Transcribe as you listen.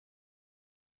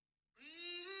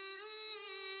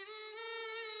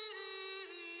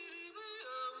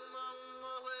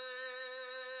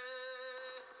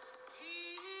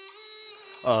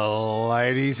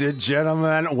Ladies and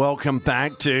gentlemen, welcome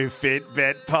back to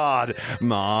Fitbet Pod.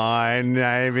 My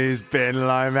name is Ben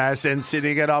Lomas, and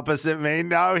sitting at opposite me,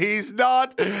 no, he's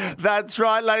not. That's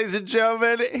right, ladies and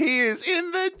gentlemen, he is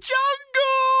in the jungle.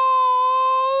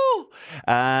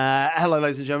 Hello,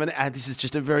 ladies and gentlemen. This is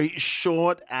just a very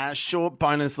short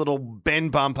bonus little Ben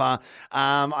bumper.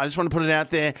 I just want to put it out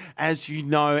there. As you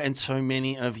know, and so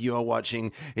many of you are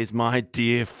watching, is my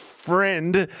dear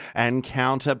friend and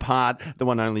counterpart, the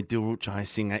one and only Dilruk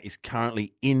Jayasinha, is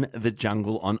currently in the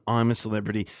jungle on I'm a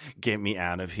Celebrity, Get Me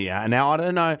Out of Here. Now, I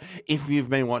don't know if you've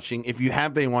been watching. If you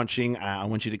have been watching, I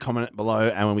want you to comment below,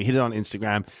 and when we hit it on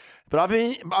Instagram. But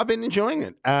I've been enjoying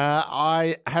it.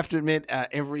 I have to admit,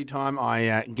 every time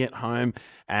I get home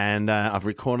and I've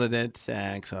recorded it,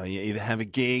 because I either have a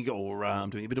gig or I'm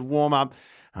doing a bit of warm up,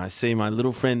 I see my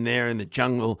little friend there in the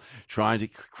jungle trying to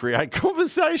create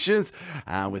conversations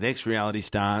with ex-reality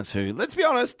stars who, let's be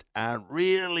honest,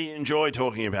 really enjoy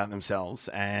talking about themselves.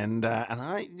 And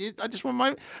I just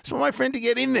want my friend to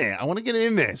get in there. I want to get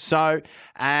in there. So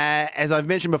as I've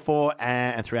mentioned before,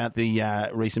 and throughout the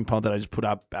recent pod that I just put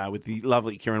up with the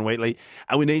lovely Kieran Wheatley,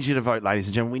 we need you to vote, ladies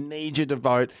and gentlemen. We need you to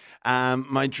vote.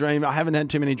 My dream, I haven't had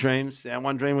too many dreams.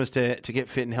 One dream was to get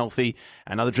fit and healthy.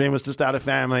 Another dream was to start a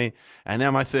family. And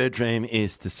now my third dream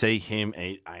is to see him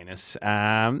eat anus.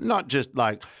 Not just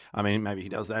like, I mean, maybe he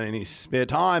does that in his spare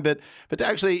time, but to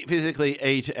actually physically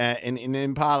eat an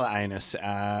Impala anus.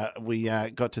 We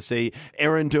got to see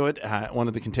Erin do it, one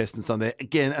of the contestants on there.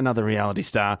 Again, another reality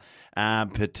star.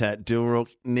 But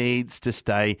Dilruk needs to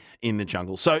stay in the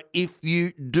jungle. So if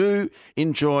you do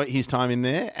enjoy his time in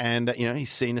there and,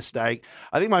 he's seen a steak,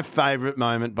 I think my favourite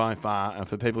moment by far,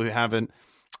 for people who haven't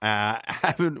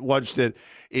watched it,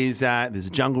 is there's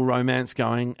a jungle romance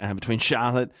going between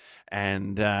Charlotte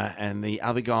and the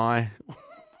other guy.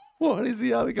 What is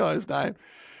the other guy's name?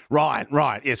 Ryan.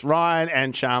 Right. Yes, Ryan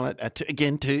and Charlotte,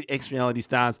 two ex-reality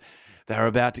stars. They're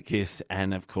about to kiss,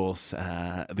 and of course,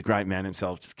 the great man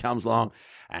himself just comes along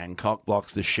and cock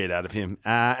blocks the shit out of him.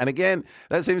 And again,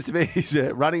 that seems to be his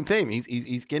running theme.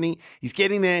 He's getting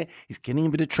there. He's getting a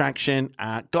bit of traction.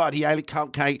 God, he ate a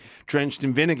cupcake drenched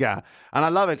in vinegar, and I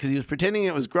love it because he was pretending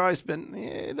it was gross, but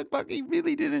it looked like he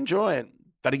really did enjoy it.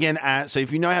 But again, so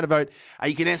if you know how to vote,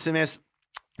 you can SMS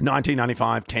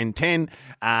 1995 1010,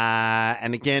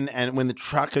 and again, and when the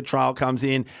trucker trial comes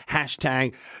in,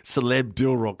 hashtag celeb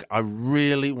Dilruk. I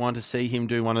really want to see him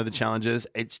do one of the challenges.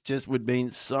 It's just would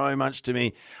mean so much to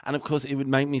me, and of course it would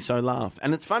make me so laugh.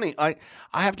 And it's funny, I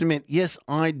have to admit, yes,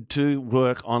 I do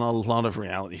work on a lot of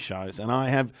reality shows, and I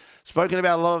have spoken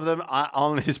about a lot of them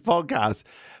on this podcast.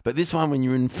 But this one, when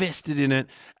you're invested in it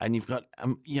and you've got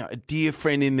a dear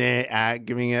friend in there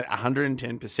giving it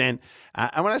 110%,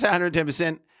 and when I say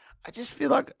 110%, I just feel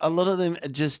like a lot of them are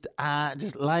just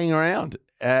laying around,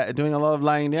 doing a lot of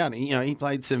laying down. He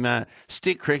played some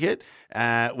stick cricket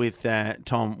with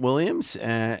Tom Williams.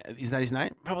 Is that his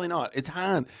name? Probably not. It's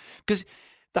hard because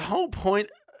the whole point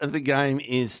of the game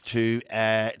is to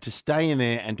stay in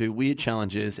there and do weird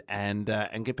challenges and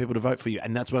get people to vote for you.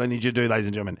 And that's what I need you to do, ladies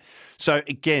and gentlemen. So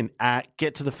again,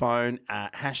 get to the phone,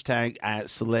 hashtag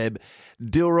celeb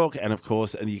Dilruk, and of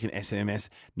course you can SMS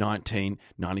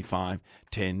 1995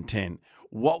 1010.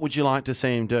 What would you like to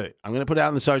see him do? I'm going to put it out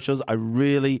on the socials. I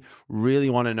really, really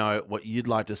want to know what you'd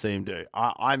like to see him do.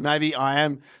 I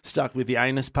am stuck with the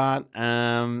anus part,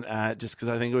 just because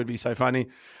I think it would be so funny.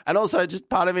 And also, just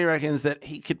part of me reckons that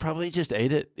he could probably just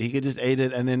eat it. He could just eat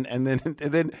it, and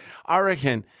then I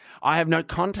reckon I have no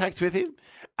contact with him.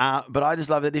 But I just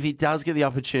love that if he does get the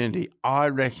opportunity, I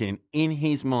reckon in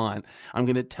his mind, I'm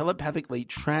going to telepathically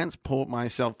transport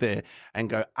myself there and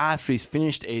go, after he's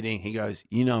finished eating, he goes,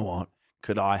 you know what?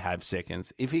 Could I have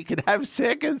seconds? If he could have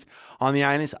seconds on the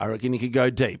anus, I reckon he could go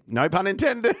deep. No pun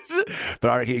intended, but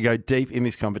I reckon he could go deep in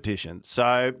this competition.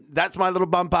 So that's my little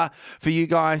bumper for you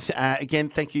guys. Again,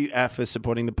 thank you for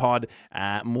supporting the pod.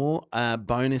 More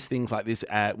bonus things like this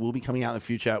will be coming out in the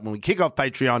future when we kick off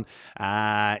Patreon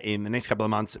in the next couple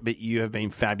of months. But you have been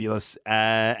fabulous.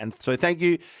 And so thank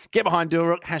you. Get behind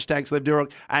Dilruk, hashtag celeb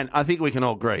Dilruk. And I think we can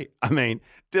all agree. I mean,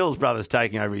 Dill's brother's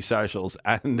taking over his socials,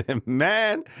 and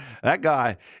man, that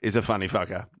guy is a funny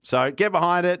fucker. So get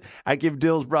behind it. I give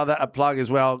Dill's brother a plug as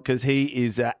well because he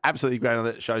is absolutely great on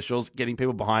the socials, getting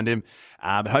people behind him.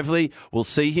 But hopefully we'll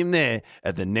see him there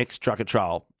at the next trucker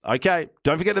trial. Okay,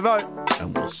 don't forget the vote,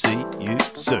 and we'll see you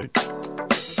soon.